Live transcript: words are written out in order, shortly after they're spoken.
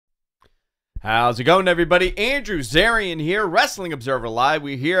How's it going, everybody? Andrew Zarian here, Wrestling Observer Live.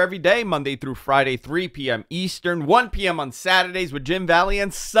 We're here every day, Monday through Friday, 3 p.m. Eastern, 1 p.m. on Saturdays with Jim Valley,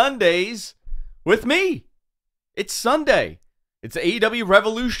 and Sundays with me. It's Sunday. It's AEW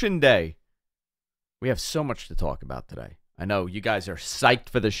Revolution Day. We have so much to talk about today. I know you guys are psyched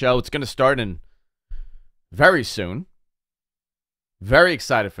for the show. It's going to start in very soon. Very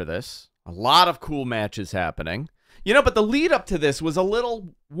excited for this. A lot of cool matches happening. You know, but the lead up to this was a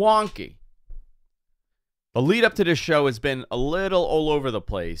little wonky. The lead up to this show has been a little all over the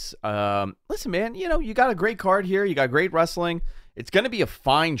place. Listen, man, you know, you got a great card here. You got great wrestling. It's going to be a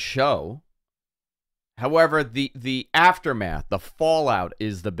fine show. However, the aftermath, the fallout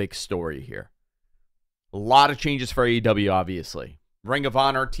is the big story here. A lot of changes for AEW, obviously. Ring of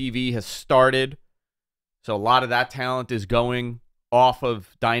Honor TV has started. So a lot of that talent is going off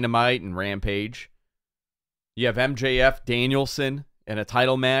of Dynamite and Rampage. You have MJF, Danielson in a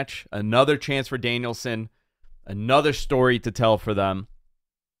title match. Another chance for Danielson. Another story to tell for them.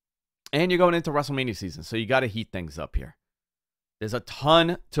 And you're going into WrestleMania season, so you got to heat things up here. There's a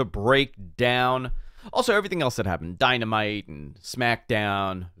ton to break down. Also, everything else that happened. Dynamite and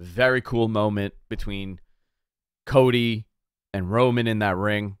SmackDown. Very cool moment between Cody and Roman in that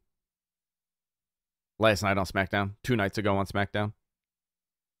ring. Last night on SmackDown. 2 nights ago on SmackDown.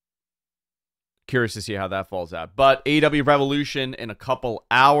 Curious to see how that falls out. But AEW Revolution in a couple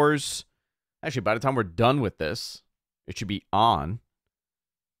hours. Actually, by the time we're done with this, it should be on.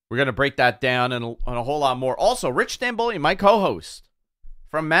 We're going to break that down and a whole lot more. Also, Rich Stambolian, my co-host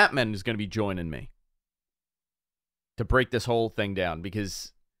from Mad Men, is going to be joining me to break this whole thing down.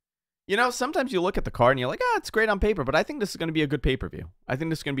 Because, you know, sometimes you look at the card and you're like, it's great on paper, but I think this is going to be a good pay-per-view. I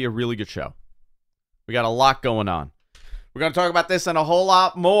think this is going to be a really good show. We got a lot going on. We're going to talk about this and a whole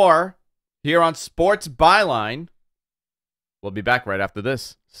lot more here on Sports Byline. We'll be back right after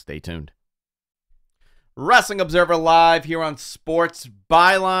this. Stay tuned. Wrestling Observer Live here on Sports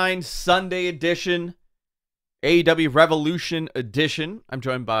Byline, Sunday edition, AEW Revolution edition. I'm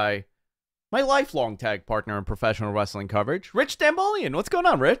joined by my lifelong tag partner in professional wrestling coverage, Rich Stambolian. What's going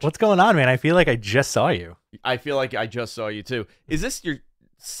on, Rich? What's going on, man? I feel like I just saw you. I feel like I just saw you, too. Is this your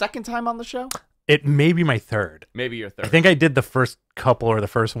second time on the show? It may be my third. Maybe your third. I think I did the first couple or the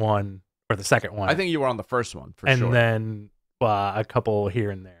first one or the second one. I think you were on the first one, for and sure. And then a couple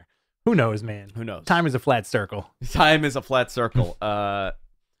here and there. Who knows, man? Who knows? Time is a flat circle. Time is a flat circle.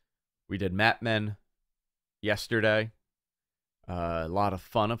 We did Mad Men yesterday. A lot of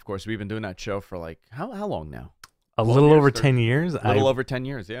fun, of course. We've been doing that show for like, how long now? A little over 10 years. A little over 10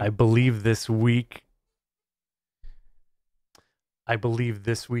 years, yeah. I believe this week's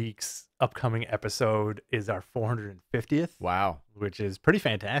upcoming episode is our 450th. Wow. Which is pretty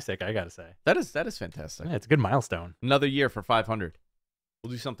fantastic, I got to say. That is fantastic. Yeah, it's a good milestone. Another year for 500. We'll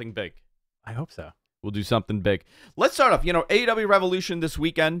do something big. I hope so. We'll do something big. Let's start off. You know, AEW Revolution this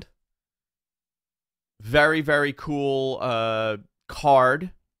weekend. Very, very cool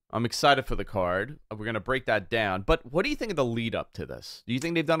card. I'm excited for the card. We're going to break that down. But what do you think of the lead up to this? Do you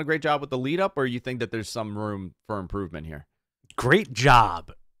think they've done a great job with the lead up, or you think that there's some room for improvement here? Great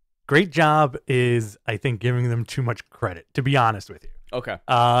job. Great job is, I think, giving them too much credit, to be honest with you. Okay.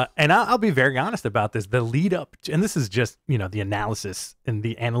 And I'll be very honest about this. The lead up, and this is just, you know, the analysis and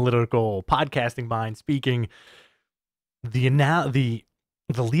the analytical podcasting mind speaking. The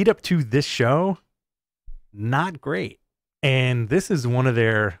lead up to this show, not great. And this is one of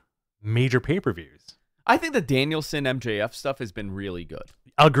their major pay-per-views. I think the Danielson MJF stuff has been really good.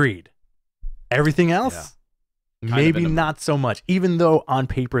 Agreed. Everything else, maybe not so much. Even though on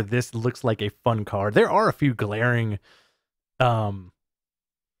paper this looks like a fun card, there are a few glaring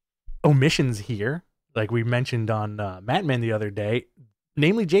omissions here, like we mentioned on Mad Men the other day,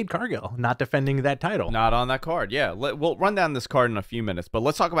 namely Jade Cargill not defending that title. Not on that card, yeah. We'll run down this card in a few minutes, but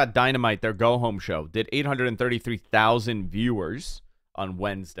let's talk about Dynamite, their go-home show. Did 833,000 viewers on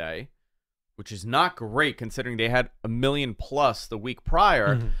Wednesday, which is not great considering they had 1 million plus the week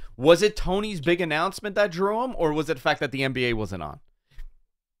prior. Mm-hmm. Was it Tony's big announcement that drew him, or was it the fact that the NBA wasn't on?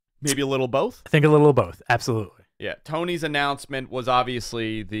 Maybe a little both? I think a little of both, absolutely. Yeah, Tony's announcement was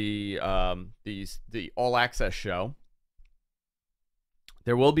obviously the All Access show.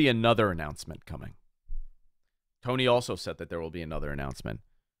 There will be another announcement coming. Tony also said that there will be another announcement.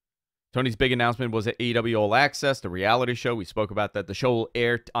 Tony's big announcement was at AEW All Access, the reality show. We spoke about that. The show will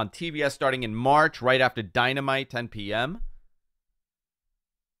air on TBS starting in March, right after Dynamite, 10 p.m.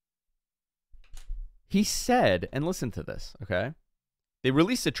 He said, and listen to this, okay? They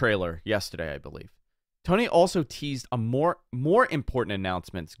released a trailer yesterday, I believe. Tony also teased a more important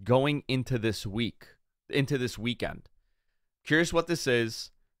announcements going into this weekend. Curious what this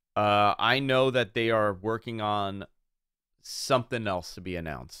is. I know that they are working on something else to be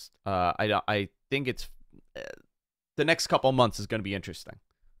announced. I think it's the next couple of months is going to be interesting.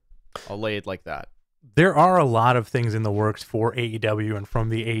 I'll lay it like that. There are a lot of things in the works for AEW and from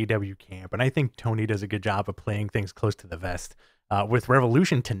the AEW camp, and I think Tony does a good job of playing things close to the vest. With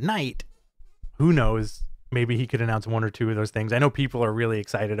Revolution tonight, who knows? Maybe he could announce one or two of those things. I know people are really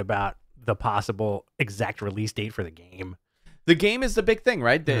excited about the possible exact release date for the game. The game is the big thing,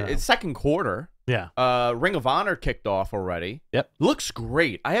 right? It's second quarter. Yeah. Ring of Honor kicked off already. Yep. Looks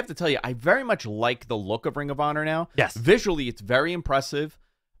great. I have to tell you, I very much like the look of Ring of Honor now. Yes. Visually, it's very impressive.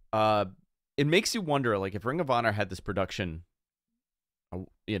 It makes you wonder, like, if Ring of Honor had this production,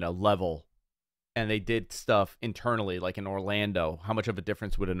 level, and they did stuff internally, like in Orlando, how much of a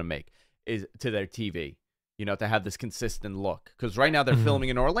difference would it make to their TV? To have this consistent look. Because right now they're filming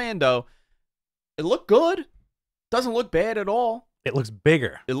in Orlando. It looked good. Doesn't look bad at all. It looks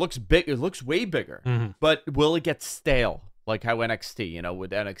bigger. It looks big. It looks way bigger. Mm-hmm. But will it get stale? Like how NXT, with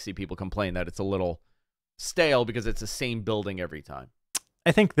NXT people complain that it's a little stale because it's the same building every time.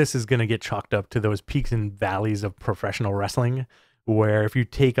 I think this is going to get chalked up to those peaks and valleys of professional wrestling, where if you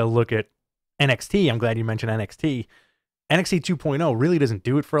take a look at NXT, I'm glad you mentioned NXT. NXT 2.0 really doesn't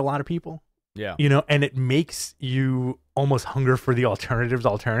do it for a lot of people. Yeah. And it makes you almost hunger for the alternative's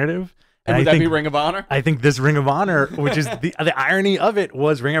alternative. And would that be Ring of Honor? I think this Ring of Honor, which is the irony of it,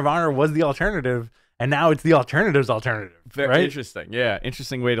 was Ring of Honor was the alternative, and now it's the alternative's alternative. Very right? interesting. Yeah,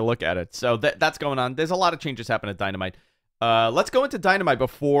 interesting way to look at it. So that's going on. There's a lot of changes happening at Dynamite. Let's go into Dynamite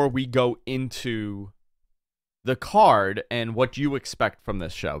before we go into the card and what you expect from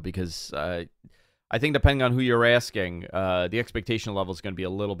this show, because I think depending on who you're asking, the expectation level is going to be a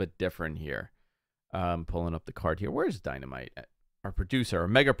little bit different here. Pulling up the card here. Where's Dynamite? Our producer, our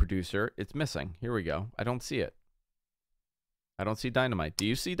mega producer, it's missing. Here we go. I don't see it. I don't see Dynamite. Do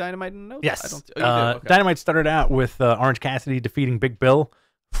you see Dynamite in the notes? Yes. I don't. Oh, you do? Okay. Dynamite started out with Orange Cassidy defeating Big Bill,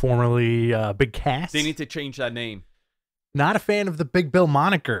 formerly Big Cass. They need to change that name. Not a fan of the Big Bill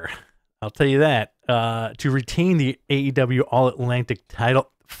moniker. I'll tell you that. To retain the AEW All-Atlantic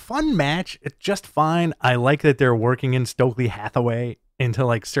title. Fun match. It's just fine. I like that they're working in Stokely Hathaway into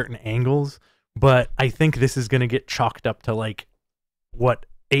like certain angles, but I think this is going to get chalked up to like what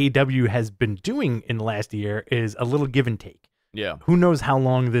AEW has been doing in the last year is a little give and take. Yeah. Who knows how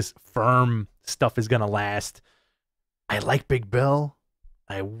long this firm stuff is going to last. I like Big Bill.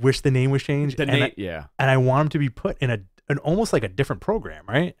 I wish the name was changed. Yeah. And I want him to be put in an almost like a different program,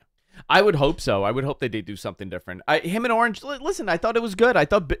 right? I would hope so. I would hope that they do something different. Him and Orange, listen, I thought it was good. I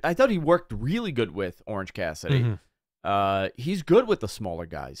thought he worked really good with Orange Cassidy. Mm-hmm. He's good with the smaller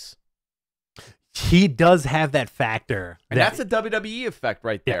guys. He does have that factor. And that's a WWE effect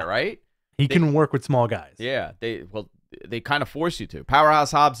right there, right? He can work with small guys. Yeah, they kind of force you to.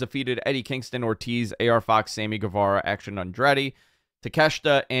 Powerhouse Hobbs defeated Eddie Kingston, Ortiz, AR Fox, Sammy Guevara, Action Andretti,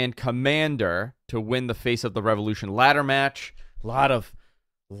 Takeshita, and Commander to win the Face of the Revolution ladder match. A lot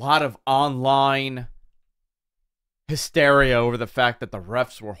of online hysteria over the fact that the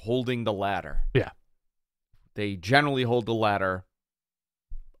refs were holding the ladder. Yeah. They generally hold the ladder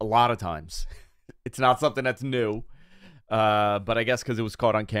a lot of times. It's not something that's new. But I guess because it was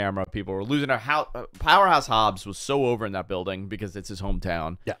caught on camera, people were losing their Powerhouse Hobbs was so over in that building because it's his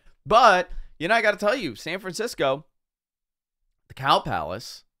hometown. Yeah. But, I got to tell you, San Francisco, the Cow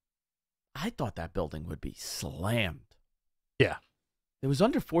Palace, I thought that building would be slammed. Yeah. There was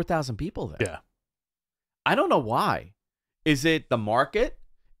under 4,000 people there. Yeah. I don't know why. Is it the market?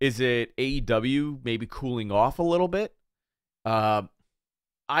 Is it AEW maybe cooling off a little bit? I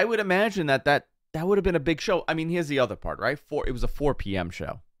would imagine that would have been a big show. I mean, here's the other part, right? It was a 4 p.m.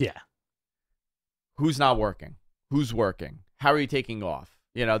 show. Yeah. Who's not working? Who's working? How are you taking off?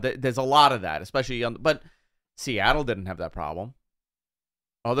 There's a lot of that, especially but Seattle didn't have that problem.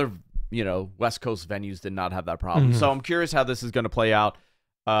 Other, West Coast venues did not have that problem. Mm-hmm. So I'm curious how this is going to play out.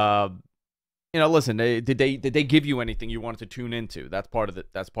 Listen, did they give you anything you wanted to tune into? That's part of it.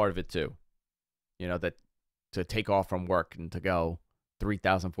 That's part of it too. That to take off from work and to go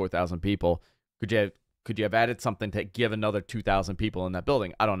 3,000, 4,000 people. Could you have added something to give another 2,000 people in that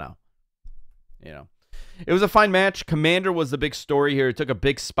building? I don't know. It was a fine match. Commander was the big story here. He took a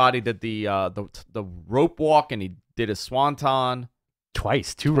big spot. He did the rope walk and he did a swanton.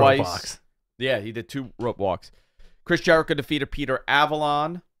 Twice. Rope walks. Yeah, he did 2 rope walks. Chris Jericho defeated Peter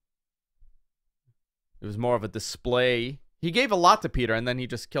Avalon. It was more of a display. He gave a lot to Peter, and then he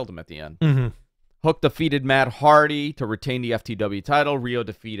just killed him at the end. Mm-hmm. Hook defeated Matt Hardy to retain the FTW title. Rio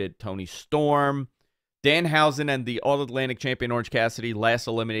defeated Tony Storm. Danhausen and the All-Atlantic champion Orange Cassidy last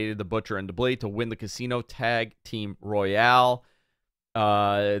eliminated the Butcher and the Blade to win the Casino Tag Team Royale.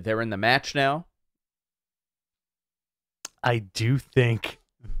 They're in the match now. I do think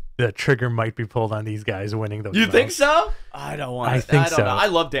the trigger might be pulled on these guys winning those. You belts. think so? I don't want. I think I don't so. know. I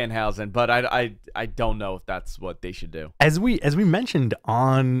love Danhausen, but I don't know if that's what they should do. As we mentioned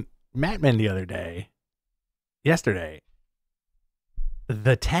on Matt Men the other day, yesterday,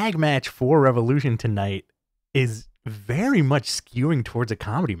 the tag match for Revolution tonight is very much skewing towards a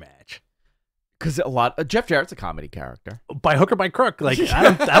comedy match. Because Jeff Jarrett's a comedy character. By hook or by crook. Like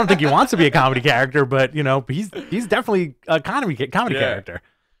I don't think he wants to be a comedy character, but he's definitely a comedy character.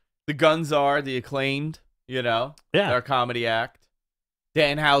 The Guns are the Acclaimed, They're a comedy act.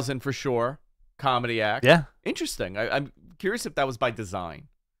 Danhausen for sure, comedy act. Yeah. Interesting. I'm curious if that was by design.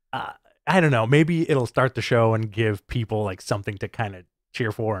 I don't know. Maybe it'll start the show and give people like something to kind of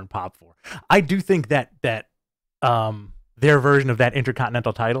cheer for and pop for. I do think that their version of that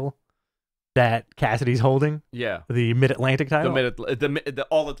Intercontinental title that Cassidy's holding, the Mid-Atlantic title, the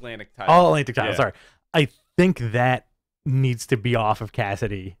All-Atlantic title, All-Atlantic title. Sorry, I think that needs to be off of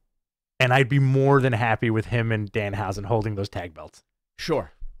Cassidy, and I'd be more than happy with him and Danhausen holding those tag belts.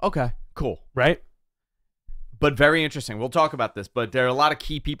 Sure. Okay. Cool. Right. But very interesting. We'll talk about this, but there are a lot of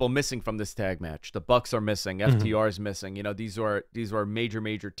key people missing from this tag match. The Bucks are missing. FTR is missing. These are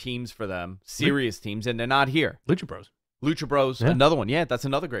major teams for them, serious teams, and they're not here. Lucha Bros. Another one. Yeah, that's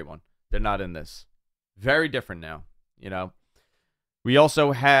another great one. They're not in this. Very different now. We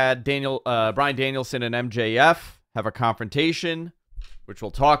also had Bryan Danielson and MJF have a confrontation, which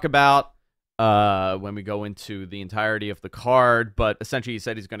we'll talk about when we go into the entirety of the card. But essentially, he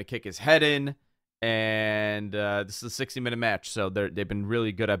said he's going to kick his head in. And this is a 60-minute match, so they've been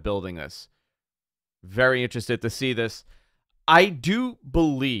really good at building this. Very interested to see this. I do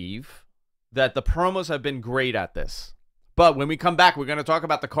believe that the promos have been great at this. But when we come back, we're going to talk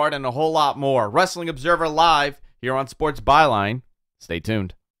about the card and a whole lot more. Wrestling Observer Live here on Sports Byline. Stay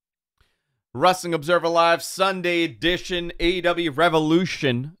tuned. Wrestling Observer Live Sunday edition, AEW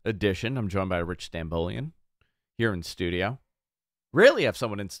Revolution edition. I'm joined by Rich Stambolian here in studio. Rarely have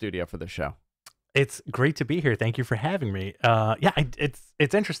someone in studio for the show. It's great to be here. Thank you for having me.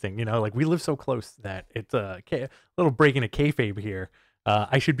 It's interesting. Like we live so close that it's a little break in a kayfabe here.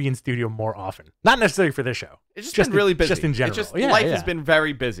 I should be in studio more often. Not necessarily for this show. It's just been really busy. Just in general. Life has been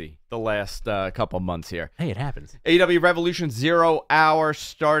very busy the last couple months here. Hey, it happens. AEW Revolution 0 hour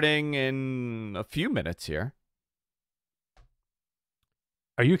starting in a few minutes here.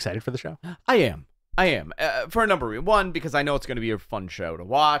 Are you excited for the show? I am. For a number of reasons. One, because I know it's going to be a fun show to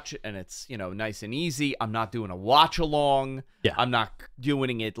watch, and it's, nice and easy. I'm not doing a watch-along. Yeah. I'm not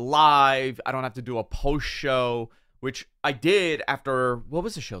doing it live. I don't have to do a post-show, which I did after, what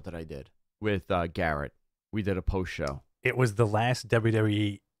was the show that I did with Garrett? We did a post-show. It was the last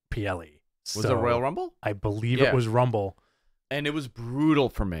WWE PLE. Was it Royal Rumble? I believe it was Rumble. And it was brutal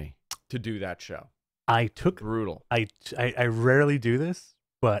for me to do that show. Brutal. I rarely do this,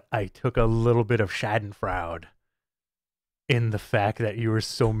 but I took a little bit of schadenfreude in the fact that you were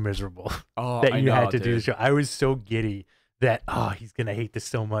so miserable that you had to do the show. I was so giddy that, he's going to hate this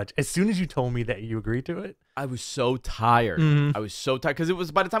so much. As soon as you told me that you agreed to it. I was so tired. Mm-hmm. I was so tired because it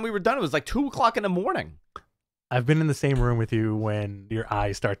was, by the time we were done, it was like 2 o'clock in the morning. I've been in the same room with you when your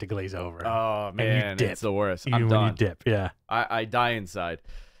eyes start to glaze over. Oh, man, it's the worst. I'm done. When you dip, yeah. I die inside.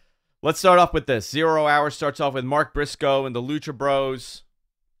 Let's start off with this. 0 hour starts off with Mark Briscoe and the Lucha Bros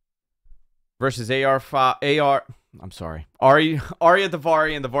versus Arya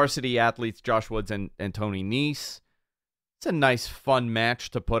Daivari and the Varsity Athletes, Josh Woods and Tony Nese. It's a nice, fun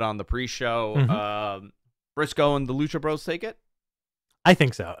match to put on the pre-show. Mm-hmm. Briscoe and the Lucha Bros take it? I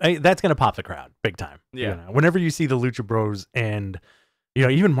think so. That's going to pop the crowd big time. Yeah. Whenever you see the Lucha Bros and,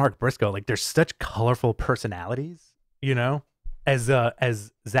 even Mark Briscoe, like they're such colorful personalities, as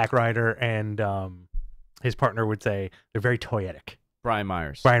Zack Ryder and his partner would say, they're very toyetic. Brian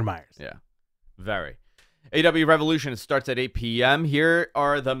Myers. Yeah. Very. AEW Revolution starts at 8 p.m. Here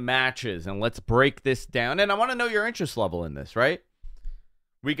are the matches, and let's break this down. And I want to know your interest level in this, right?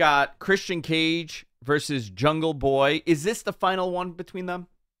 We got Christian Cage versus Jungle Boy. Is this the final one between them?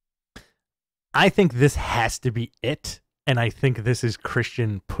 I think this has to be it, and I think this is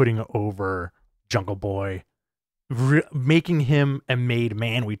Christian putting over Jungle Boy, making him a made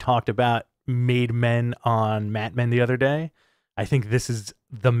man. We talked about made men on Mat Men the other day. I think this is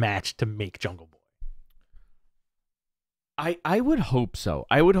the match to make Jungle Boy. I would hope so.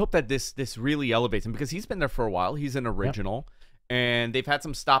 I would hope that this really elevates him because he's been there for a while. He's an original, and they've had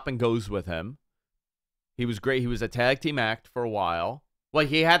some stop and goes with him. He was great. He was a tag team act for a while. Well,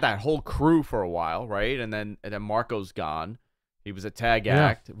 he had that whole crew for a while, right? And then Marco's gone. He was a tag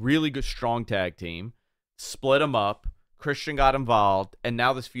act. Really good, strong tag team. Split him up. Christian got involved, and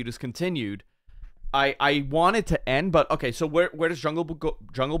now this feud is continued. I want it to end, but okay. So where does Jungle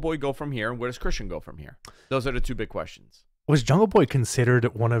Boy go from here, and where does Christian go from here? Those are the two big questions. Was Jungle Boy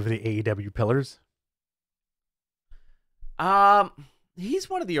considered one of the AEW pillars? He's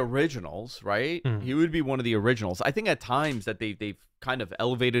one of the originals, right? He would be one of the originals. I think at times that they've kind of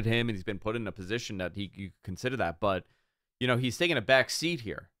elevated him, and he's been put in a position that you consider that. But he's taking a back seat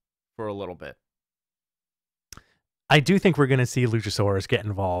here for a little bit. I do think we're going to see Luchasaurus get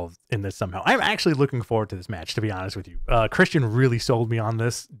involved in this somehow. I'm actually looking forward to this match, to be honest with you. Christian really sold me on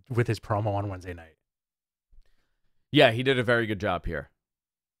this with his promo on Wednesday night. Yeah, he did a very good job here.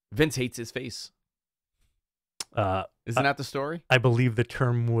 Vince hates his face. Isn't that the story? I believe the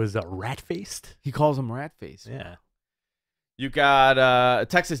term was rat-faced. He calls him rat-faced. Yeah. You got a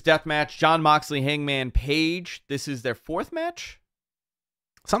Texas Death Match, Jon Moxley, Hangman Page. This is their fourth match?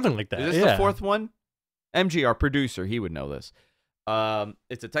 Something like that. Is this the fourth one? MG, our producer, he would know this.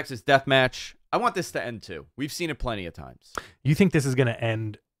 It's a Texas Death Match. I want this to end too. We've seen it plenty of times. You think this is going to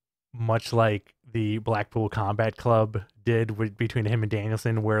end much like the Blackpool Combat Club did between him and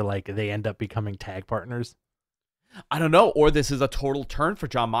Danielson, where they end up becoming tag partners? I don't know. Or this is a total turn for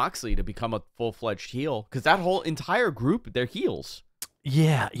Jon Moxley to become a full-fledged heel, because that whole entire group, they're heels.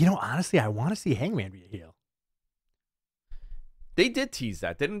 Yeah. Honestly, I want to see Hangman be a heel. They did tease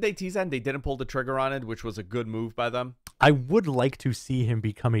that. Didn't they tease that? And they didn't pull the trigger on it, which was a good move by them. I would like to see him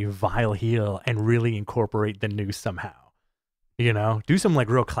become a vile heel and really incorporate the Noose somehow. Do some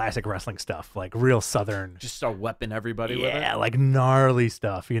real classic wrestling stuff, real Southern. Just start weapon everybody with it? Yeah, gnarly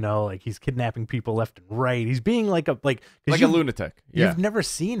stuff, he's kidnapping people left and right. He's being like a lunatic. Yeah. You've never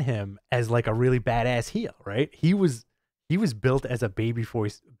seen him as a really badass heel, right? He was built as a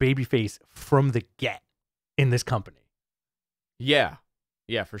babyface from the get in this company. Yeah.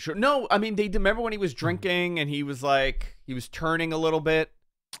 Yeah, for sure. No, I mean, remember when he was drinking and he was turning a little bit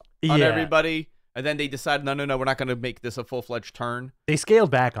on everybody? And then they decided, no, we're not going to make this a full-fledged turn. They scaled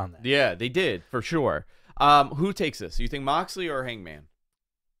back on that. Yeah, they did, for sure. Who takes this? You think Moxley or Hangman?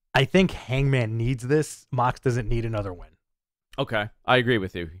 I think Hangman needs this. Mox doesn't need another win. Okay, I agree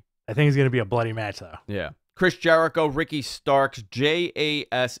with you. I think it's going to be a bloody match, though. Yeah. Chris Jericho, Ricky Starks,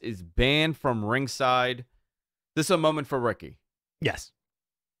 JAS is banned from ringside. This is a moment for Ricky. Yes.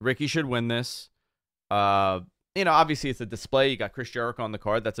 Ricky should win this. Obviously it's a display. You got Chris Jericho on the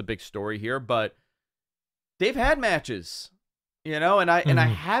card. That's a big story here, but they've had matches, and I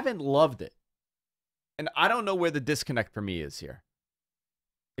haven't loved it. And I don't know where the disconnect for me is here.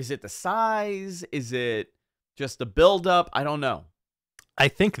 Is it the size? Is it just the build-up? I don't know. I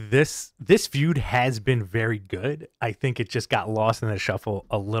think this feud has been very good. I think it just got lost in the shuffle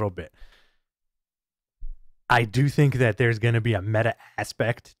a little bit. I do think that there's going to be a meta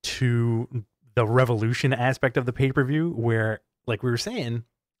aspect to the Revolution aspect of the pay-per-view where, like we were saying,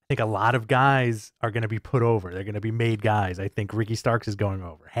 I think a lot of guys are going to be put over. They're going to be made guys. I think Ricky Starks is going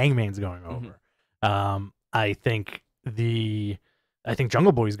over. Hangman's going over. I think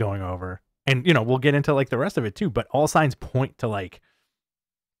Jungle Boy's going over. And, we'll get into the rest of it too, but all signs point to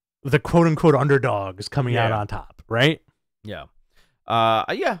the quote unquote underdogs coming out on top, right? Yeah.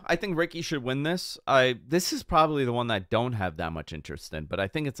 I think Ricky should win this. This is probably the one that I don't have that much interest in, but I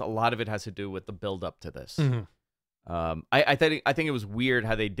think a lot of it has to do with the build up to this. I think it was weird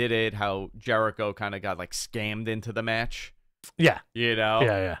how they did it, how Jericho kind of got scammed into the match. Yeah.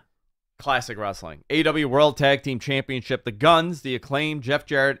 Yeah. Classic wrestling. AEW World Tag Team Championship, the Guns, the Acclaim, Jeff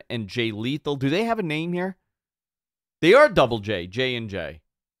Jarrett, and Jay Lethal. Do they have a name here? They are Double J, J and J,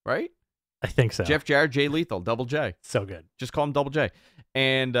 right? I think so. Jeff Jarrett, Jay Lethal, Double J. So good. Just call him Double J.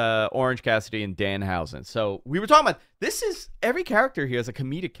 And Orange Cassidy and Danhausen. So we were talking about, every character here is a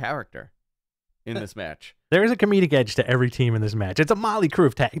comedic character in this match. There is a comedic edge to every team in this match. It's a motley crew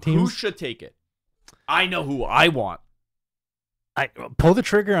of tag teams. Who should take it? I know who I want. I pull the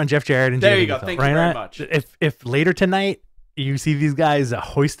trigger on Jeff Jarrett and there Jay you go. Lethal, Thank right? you very much. If later tonight you see these guys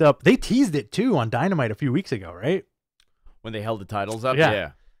hoist up, they teased it too on Dynamite a few weeks ago, right? When they held the titles up,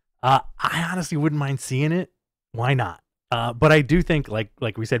 yeah. I honestly wouldn't mind seeing it. Why not? But I do think, like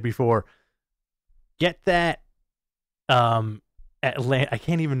we said before, get that I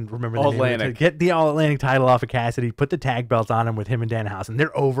can't even remember the name. Get the All Atlantic title off of Cassidy. Put the tag belts on him with him and Danhausen.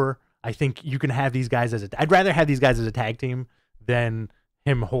 They're over. I think you can have these guys I'd rather have these guys as a tag team than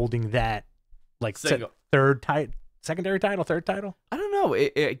him holding that third title, secondary title, third title. I don't know.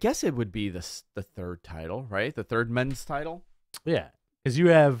 I guess it would be the third title, right? The third men's title. Yeah, because you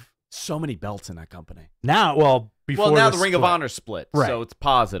have so many belts in that company now. Before the Ring of Honor split, right. So it's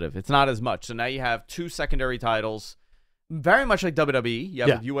positive. It's not as much. So now you have two secondary titles. Very much like WWE. You have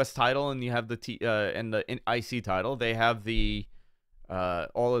Yeah. the U.S. title and you have the IC title. They have the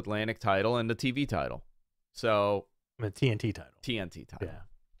All Atlantic title and the TV title. So The TNT title. TNT title. Yeah.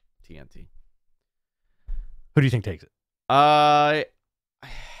 TNT. Who do you think takes it?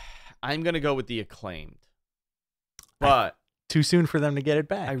 I'm gonna go with the Acclaimed, but Too soon for them to get it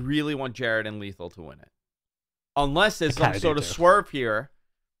back. I really want Jarrett and Lethal to win it. Unless there's I some kinda sort do of too. swerve here,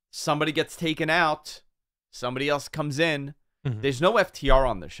 somebody gets taken out, somebody else comes in. Mhm. There's no FTR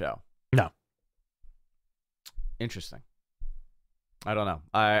on the show. No. Interesting. I don't know.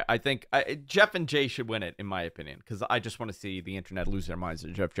 I think Jeff and Jay should win it, in my opinion, because I just want to see the internet lose their minds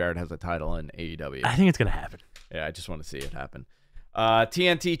that Jeff Jarrett has a title in AEW. I think it's going to happen. Yeah, I just want to see it happen.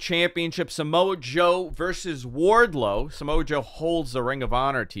 TNT Championship, Samoa Joe versus Wardlow. Samoa Joe holds the Ring of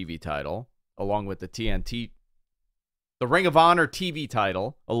Honor TV title, along with the Ring of Honor TV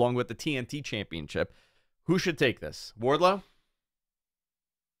title, along with the TNT Championship. Who should take this? Wardlow?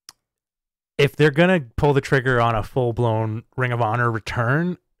 If they're going to pull the trigger on a full-blown Ring of Honor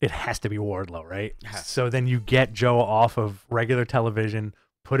return, it has to be Wardlow, right? So then you get Joe off of regular television,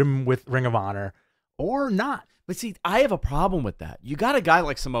 put him with Ring of Honor, or not. But see, I have a problem with that. You got a guy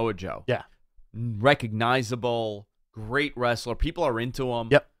like Samoa Joe. Yeah. Recognizable, great wrestler. People are into him.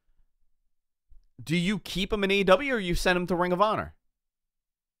 Yep. Do you keep him in AEW or you send him to Ring of Honor?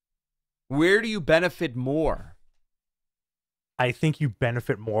 Where do you benefit more? I think you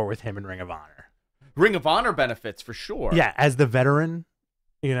benefit more with him in Ring of Honor. Ring of Honor benefits for sure. Yeah, as the veteran,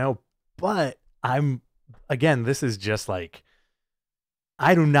 but this is just like,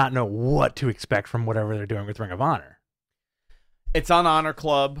 I do not know what to expect from whatever they're doing with Ring of Honor. It's on Honor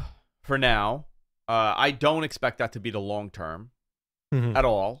Club for now. I don't expect that to be the long term at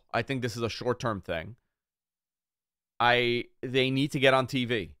all. I think this is a short term thing. They need to get on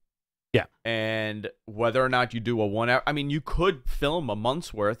TV. Yeah. And whether or not you do a 1 hour, you could film a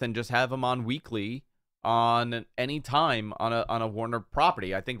month's worth and just have them on weekly on any time on a Warner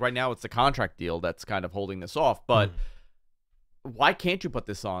property. I think right now it's the contract deal that's kind of holding this off. But why can't you put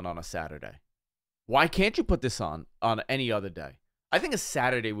this on a Saturday? Why can't you put this on any other day? I think a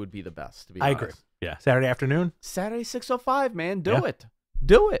Saturday would be the best, to be honest. agree. Yeah. Saturday afternoon? Saturday, 6:05, man. Do it.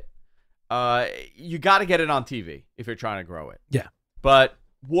 Do it. You got to get it on TV if you're trying to grow it. Yeah. But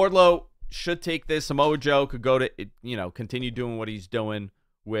Wardlow should take this. Samoa Joe could go to, continue doing what he's doing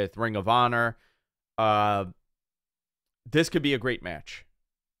with Ring of Honor. This could be a great match.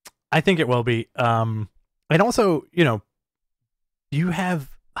 I think it will be. And also, you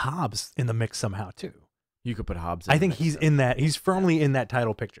have Hobbs in the mix somehow too. You could put Hobbs in I the think mix he's there. in that. He's firmly in that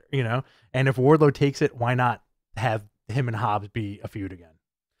title picture, And if Wardlow takes it, why not have him and Hobbs be a feud again?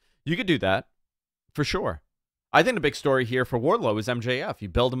 You could do that for sure. I think the big story here for Wardlow is MJF. You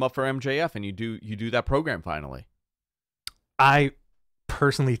build him up for MJF, and you do that program finally. I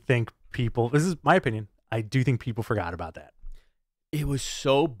personally think people. This is my opinion. I do think people forgot about that. It was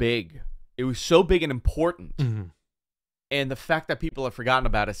so big. It was so big and important. Mm-hmm. And the fact that people have forgotten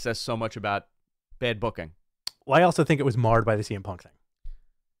about it says so much about bad booking. Well, I also think it was marred by the CM Punk thing.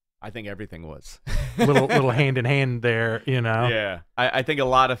 I think everything was little hand in hand there, Yeah, I think a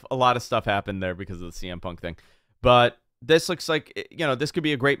lot of stuff happened there because of the CM Punk thing. But this looks like this could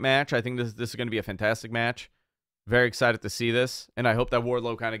be a great match. I think this is going to be a fantastic match. Very excited to see this, and I hope that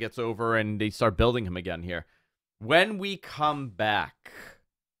Wardlow kind of gets over and they start building him again here. When we come back,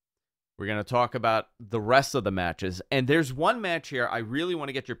 we're going to talk about the rest of the matches, and there's one match here I really want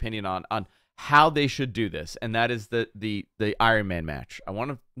to get your opinion on how they should do this, and that is the Ironman match. I want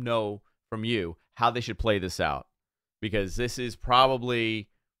to know from you how they should play this out, because this is probably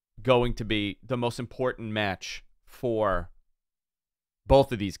going to be the most important match for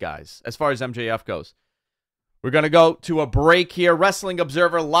both of these guys as far as MJF goes. We're going to go to a break here. Wrestling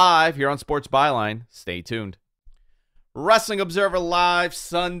Observer Live here on Sports Byline. Stay tuned. Wrestling Observer Live,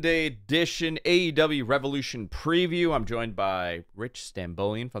 Sunday edition, AEW Revolution preview. I'm joined by Rich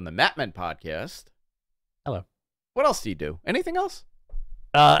Stambolian from the Matman podcast. Hello. What else do you do? Anything else?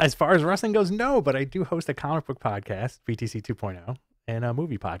 As far as wrestling goes, no, but I do host a comic book podcast, BTC 2.0, and a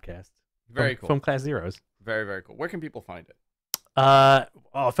movie podcast. Very cool. Film Class Zeros. Very, very cool. Where can people find it?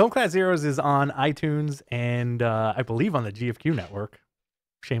 Film Class Zeros is on iTunes and I believe on the GFQ network.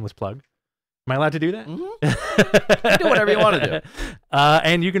 Shameless plug. Am I allowed to do that? Mm-hmm. You do whatever you want to do.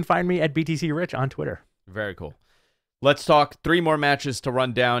 And you can find me at BTC Rich on Twitter. Very cool. Let's talk 3 more matches to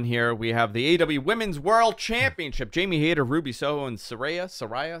run down here. We have the AEW Women's World Championship. Jamie Hayter, Ruby Soho, and Saraya.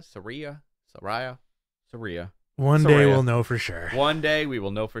 One day we'll know for sure. One day we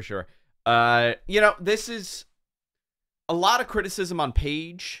will know for sure. This is a lot of criticism on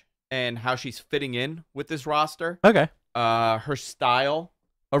Paige and how she's fitting in with this roster. Okay. Her style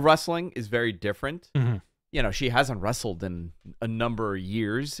of wrestling is very different. Mm-hmm. You know, she hasn't wrestled in a number of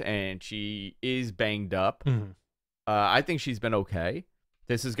years, and she is banged up. Mm-hmm. I think she's been okay.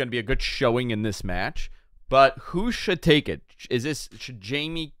 This is going to be a good showing in this match. But who should take it? Should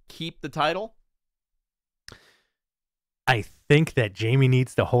Jamie keep the title? I think that Jamie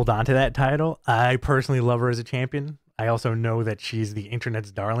needs to hold on to that title. I personally love her as a champion. I also know that she's the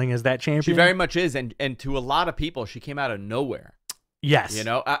internet's darling as that champion. She very much is, and to a lot of people, she came out of nowhere. Yes. You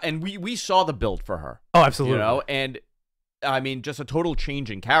know, and we saw the build for her. Oh, absolutely. You know, and I mean, just a total change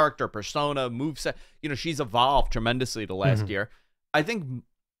in character, persona, moveset. You know, she's evolved tremendously the last year. I think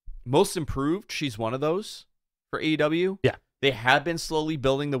most improved, she's one of those for AEW. Yeah. They have been slowly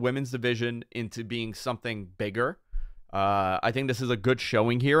building the women's division into being something bigger. I think this is a good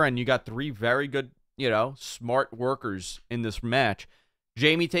showing here, and you got 3 very good, you know, smart workers in this match.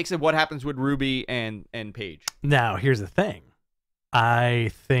 Jamie takes it. What happens with Ruby and Paige? Now, here's the thing.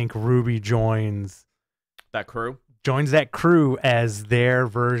 I think Ruby joins that crew as their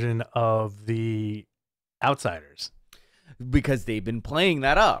version of the Outsiders. Because they've been playing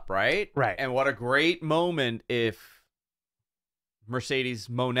that up, right? Right. And what a great moment if Mercedes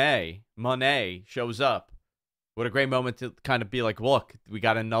Monet shows up. What a great moment to kind of be like, look, we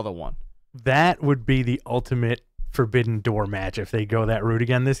got another one. That would be the ultimate Forbidden Door match if they go that route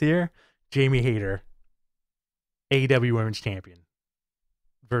again this year. Jamie Hayter, AEW Women's Champion,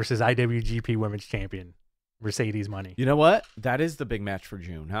 versus IWGP Women's Champion, Mercedes Money. You know what? That is the big match for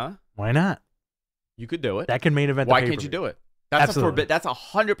June, huh? Why not? You could do it. That can main event. Why can't you do it? That's Absolutely. That's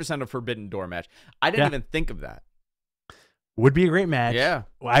 100% a Forbidden Door match. I didn't even think of that. Would be a great match. Yeah.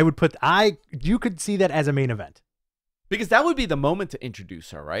 I would you could see that as a main event. Because that would be the moment to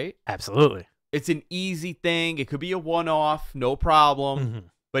introduce her, right? Absolutely. It's an easy thing. It could be a one-off, no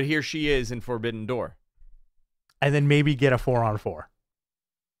problem. But here she is in Forbidden Door. And then maybe get a 4-on-4.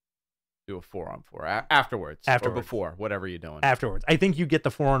 Do a 4-on-4 afterwards. Or before, whatever you're doing. Afterwards. I think you get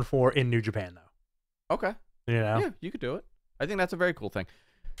the 4-on-4 in New Japan, though. Okay. You know? Yeah, you could do it. I think that's a very cool thing.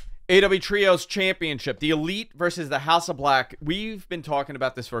 AW Trios Championship. The Elite versus the House of Black. We've been talking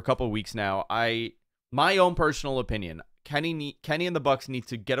about this for a couple of weeks now. My own personal opinion, Kenny and the Bucks need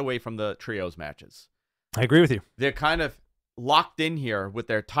to get away from the trios matches. I agree with you. They're kind of locked in here with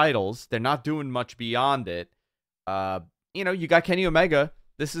their titles. They're not doing much beyond it. You know, you got Kenny Omega.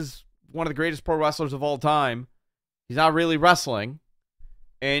 This is one of the greatest pro wrestlers of all time. He's not really wrestling.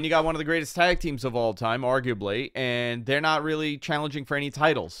 And you got one of the greatest tag teams of all time, arguably, and they're not really challenging for any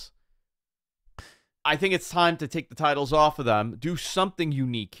titles. I think it's time to take the titles off of them, do something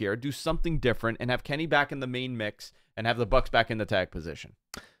unique here, do something different, and have Kenny back in the main mix and have the Bucks back in the tag position.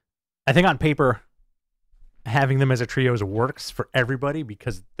 I think on paper, having them as a trios works for everybody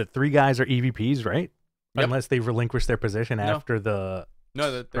because the 3 guys are EVPs, right? Yep. Unless they relinquish their position after the...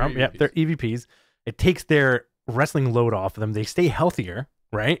 No, they're EVPs. Yeah, they're EVPs. It takes their wrestling load off of them. They stay healthier,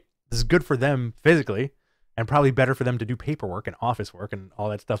 right? This is good for them physically and probably better for them to do paperwork and office work and all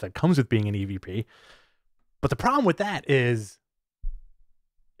that stuff that comes with being an EVP. But the problem with that is,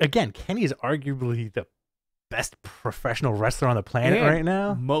 again, Kenny is arguably the best professional wrestler on the planet right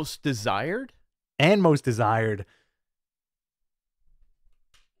now. Most desired? And most desired.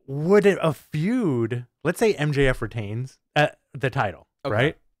 Would a feud, let's say MJF retains the title,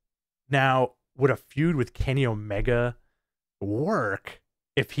 right? Now, would a feud with Kenny Omega work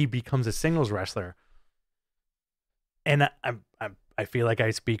if he becomes a singles wrestler? And I feel like I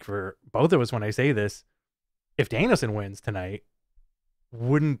speak for both of us when I say this. If Danielson wins tonight,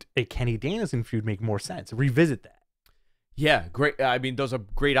 wouldn't a Kenny Danielson feud make more sense? Revisit that. Yeah, great. I mean, those are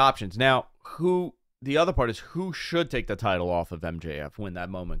great options. Now, the other part is who should take the title off of MJF when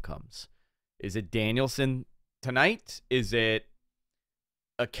that moment comes? Is it Danielson tonight? Is it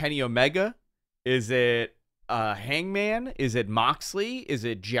a Kenny Omega? Is it Hangman? Is it Moxley? Is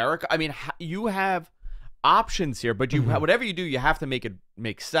it Jericho? I mean, you have options here, but whatever you do, you have to make it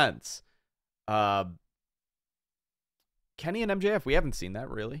make sense. Kenny and MJF, we haven't seen that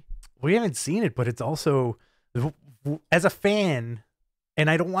really. We haven't seen it, but it's also, as a fan, and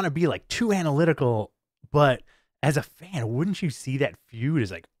I don't want to be like too analytical, but as a fan, wouldn't you see that feud as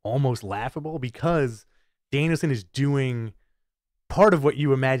like almost laughable because Danielson is doing part of what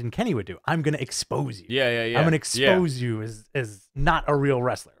you imagine Kenny would do. I'm going to expose you. Yeah. I'm going to expose you as not a real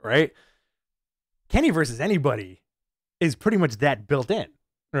wrestler, right? Kenny versus anybody is pretty much that built in,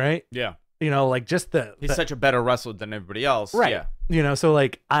 right? Yeah. You know, like just he's such a better wrestler than everybody else. Right. Yeah. You know, so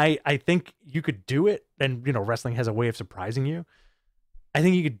like I think you could do it, and you know, wrestling has a way of surprising you. I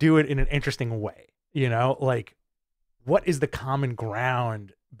think you could do it in an interesting way. You know, like what is the common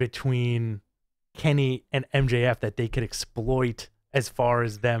ground between Kenny and MJF that they could exploit as far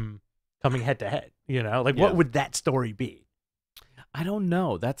as them coming head to head? You know, like what would that story be? I don't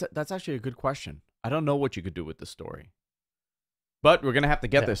know. That's actually a good question. I don't know what you could do with the story, but we're gonna have to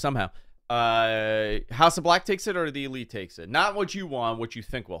get there somehow. House of Black takes it or the Elite takes it? Not what you want, what you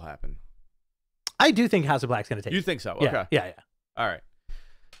think will happen. I do think House of Black's gonna take it. You think so? Yeah, Okay. Yeah. All right.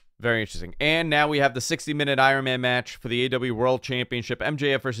 Very interesting. And now we have the 60-minute Ironman match for the AEW World Championship.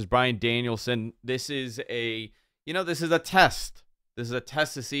 MJF versus Bryan Danielson. This is a test. This is a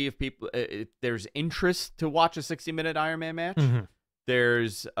test to see if there's interest to watch a 60-minute Ironman match. Mm-hmm.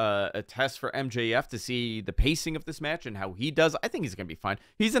 There's a test for MJF to see the pacing of this match and how he does. I think he's going to be fine.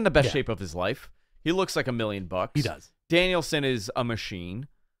 He's in the best shape of his life. He looks like $1 million. He does. Danielson is a machine.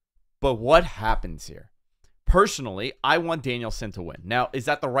 But what happens here? Personally, I want Danielson to win. Now, is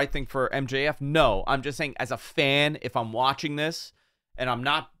that the right thing for MJF? No. I'm just saying, as a fan, if I'm watching this and I'm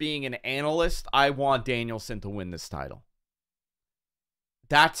not being an analyst, I want Danielson to win this title.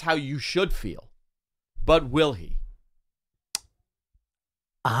 That's how you should feel. But will he?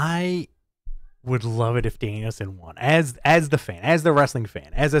 I would love it if Danielson won. As the fan, as the wrestling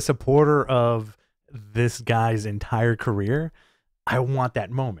fan, as a supporter of this guy's entire career, I want that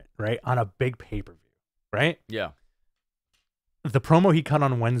moment, right? On a big pay-per-view. Right? Yeah. The promo he cut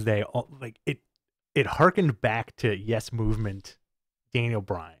on Wednesday, like it harkened back to Yes Movement, Daniel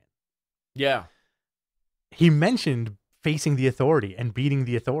Bryan. Yeah. He mentioned facing the Authority and beating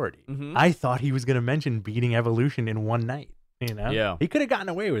the Authority. Mm-hmm. I thought he was going to mention beating Evolution in one night. You know? Yeah. He could have gotten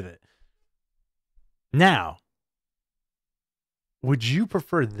away with it. Now, would you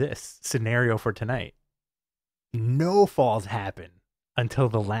prefer this scenario for tonight? No falls happen until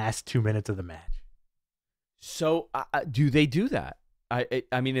the last 2 minutes of the match. So, do they do that?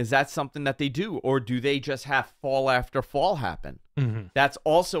 I mean, is that something that they do? Or do they just have fall after fall happen? Mm-hmm. That's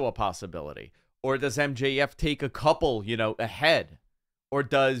also a possibility. Or does MJF take a couple, ahead? Or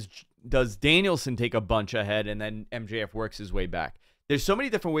does Danielson take a bunch ahead and then MJF works his way back? There's so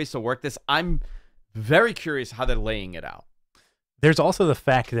many different ways to work this. I'm very curious how they're laying it out. There's also the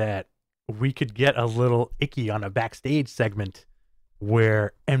fact that we could get a little icky on a backstage segment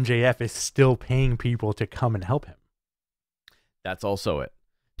where MJF is still paying people to come and help him. That's also it.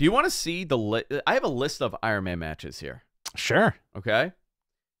 Do you want to see I have a list of Ironman matches here. Sure. Okay.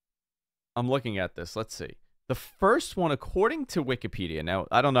 I'm looking at this. Let's see. The first one, according to Wikipedia, now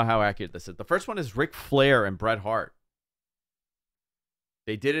I don't know how accurate this is. The first one is Ric Flair and Bret Hart.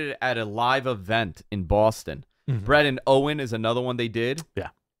 They did it at a live event in Boston. Mm-hmm. Bret and Owen is another one they did. Yeah.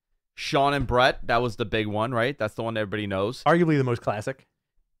 Shawn and Bret, that was the big one, right? That's the one everybody knows. Arguably the most classic.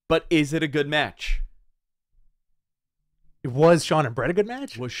 But is it a good match? Was Shawn and Bret a good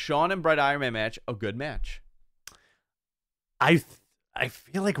match? Was Shawn and Bret Ironman match a good match? I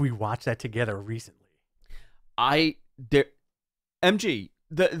feel like we watched that together recently. MG,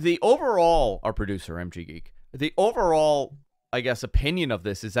 the overall, our producer, MG Geek, the overall, I guess, opinion of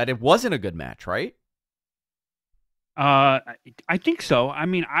this is that it wasn't a good match, right? I think so. I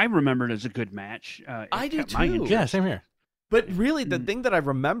mean, I remember it as a good match. I do too. Yeah, same here. But really, the thing that I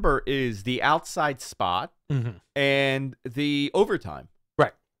remember is the outside spot and the overtime.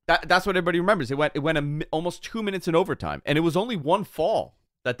 Right. That's what everybody remembers. It went almost 2 minutes in overtime, and it was only one fall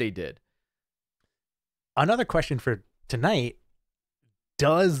that they did. Another question for tonight: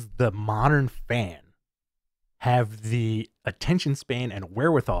 does the modern fan have the attention span and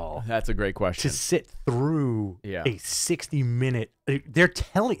wherewithal? That's a great question. To sit through a 60-minute.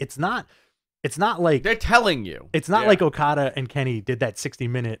 It's not like they're telling you. It's not like Okada and Kenny did that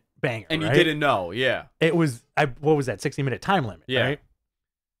 60-minute banger, and you right? didn't know. Yeah, it was. What was that 60-minute time limit? Yeah, right?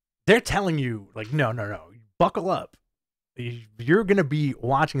 They're telling you like, no, buckle up. You're gonna be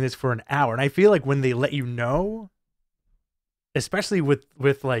watching this for an hour, and I feel like when they let you know, especially with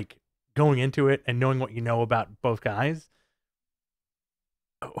like going into it and knowing what you know about both guys,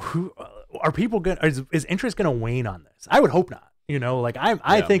 who are people gonna? Is interest gonna wane on this? I would hope not.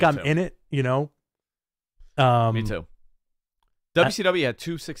 I think I'm in it. Me too. WCW had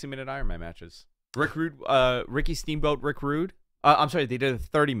two 60-minute Ironman matches. Ricky Steamboat, Rick Rude. I'm sorry, they did a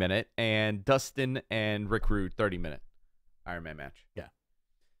 30-minute, and Dustin and Rick Rude 30-minute Ironman match. Yeah,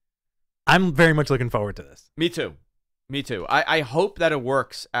 I'm very much looking forward to this. Me too. I hope that it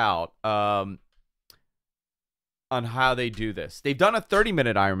works out on how they do this. They've done a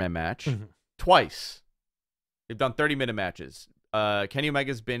 30-minute Ironman match twice. They've done 30-minute matches. Kenny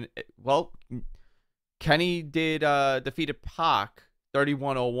Omega's been Kenny did defeated Pac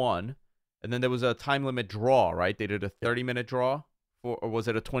 31-01, and then there was a time limit draw, right? They did a 30-minute draw, or was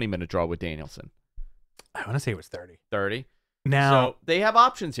it a 20-minute draw with Danielson? I want to say it was 30. 30. Now So they have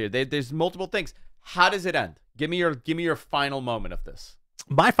options here. There's multiple things. How does it end? Give me your final moment of this.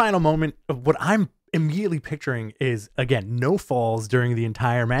 my final moment of what I'm immediately picturing is, again, no falls during the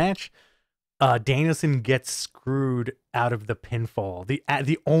entire match. Danielson gets screwed out of the pinfall.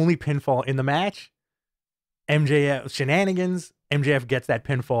 The only pinfall in the match. MJF shenanigans. MJF gets that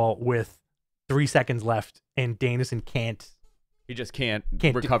pinfall with 3 seconds left, and Danielson can't. He just can't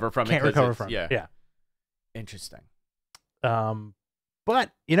recover from it. Can't recover from it. Yeah. Interesting.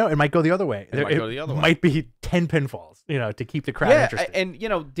 But it might go the other way. It might go the other way. Might be 10 pinfalls, to keep the crowd interested. And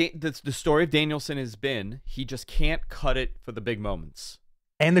the story of Danielson has been he just can't cut it for the big moments.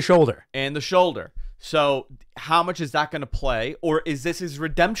 And the shoulder. So how much is that going to play? Or is this his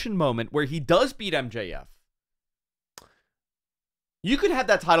redemption moment where he does beat MJF? You could have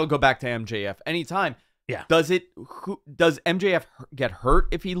that title go back to MJF anytime. Yeah. Does MJF get hurt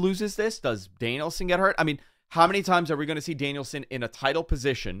if he loses this? Does Danielson get hurt? I mean, how many times are we going to see Danielson in a title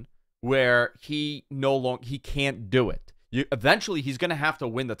position where he can't do it? Eventually, he's going to have to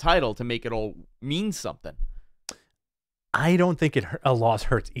win the title to make it all mean something. I don't think a loss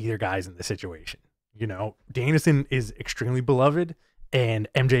hurts either guys in this situation. Danielson is extremely beloved, and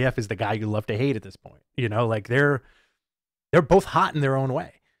MJF is the guy you love to hate at this point. Like they're both hot in their own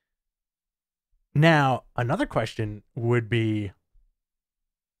way. Now, another question would be: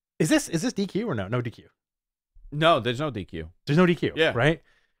 Is this DQ or no? No DQ. No, there's no DQ. There's no DQ. Yeah. Right.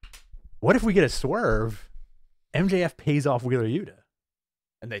 What if we get a swerve? MJF pays off Wheeler Yuta,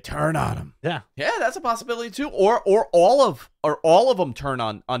 and they turn on him. Yeah. Yeah, that's a possibility too. Or all of them turn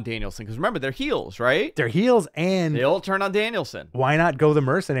on Danielson, because remember they're heels, right? They're heels, and they all turn on Danielson. Why not go the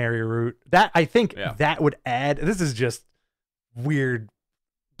mercenary route? That I think that would add. This is just weird,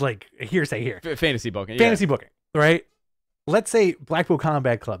 like hearsay here. Fantasy booking. Fantasy booking, right? Let's say Blackpool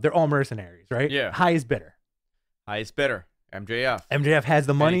Combat Club. They're all mercenaries, right? Yeah. Highest bidder. Highest bidder. MJF. MJF has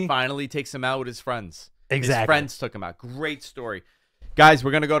the money. And he finally takes him out with his friends. Exactly. His friends took him out. Great story. Guys,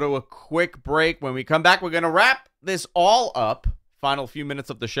 we're going to go to a quick break. When we come back, we're going to wrap this all up. Final few minutes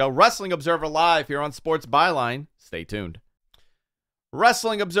of the show. Wrestling Observer Live here on Sports Byline. Stay tuned.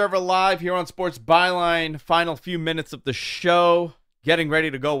 Wrestling Observer Live here on Sports Byline. Final few minutes of the show. Getting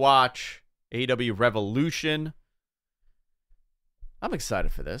ready to go watch AEW Revolution. I'm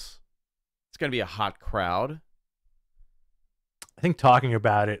excited for this. It's going to be a hot crowd. I think talking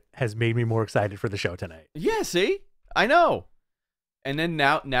about it has made me more excited for the show tonight. Yeah, see? I know. And then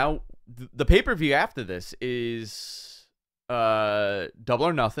now the pay-per-view after this is Double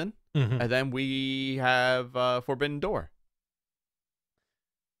or Nothing. Mm-hmm. And then we have Forbidden Door.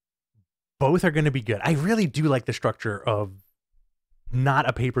 Both are going to be good. I really do like the structure of not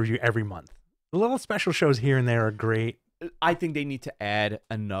a pay-per-view every month. The little special shows here and there are great. I think they need to add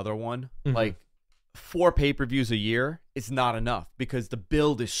another one. Mm-hmm. Like 4 pay-per-views a year is not enough because the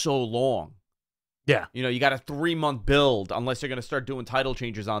build is so long. Yeah. You got a 3-month build unless you're going to start doing title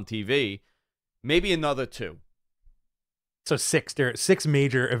changes on TV. Maybe another 2. So 6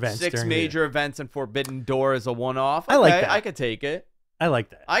 major events. 6 major events, and Forbidden Door is a one-off. I like that. I could take it. I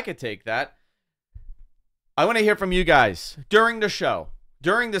like that. I could take that. I want to hear from you guys during the show,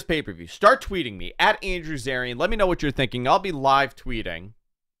 during this pay-per-view. Start tweeting me at Andrew Zarian. Let me know what you're thinking. I'll be live tweeting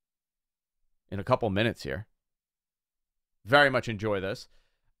in a couple minutes here. Very much enjoy this.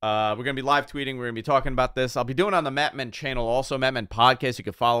 We're going to be live tweeting. We're going to be talking about this. I'll be doing it on the Matmen channel also, Matmen Podcast. You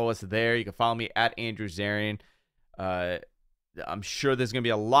can follow us there. You can follow me at Andrew Zarian. I'm sure there's going to be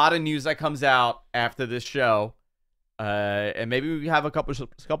a lot of news that comes out after this show. And maybe we have a couple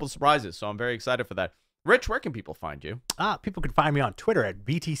of surprises. So I'm very excited for that. Rich, where can people find you? People can find me on Twitter at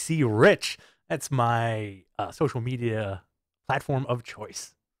BTCRich. That's my social media platform of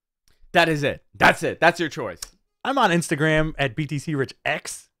choice. That is it. That's it. That's your choice. I'm on Instagram at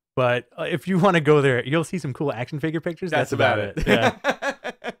BTCRichX, but if you want to go there, you'll see some cool action figure pictures. That's about it. Yeah.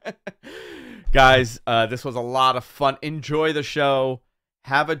 Guys, this was a lot of fun. Enjoy the show.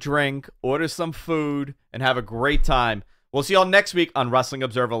 Have a drink, order some food, and have a great time. We'll see y'all next week on Wrestling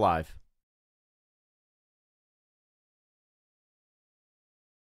Observer Live.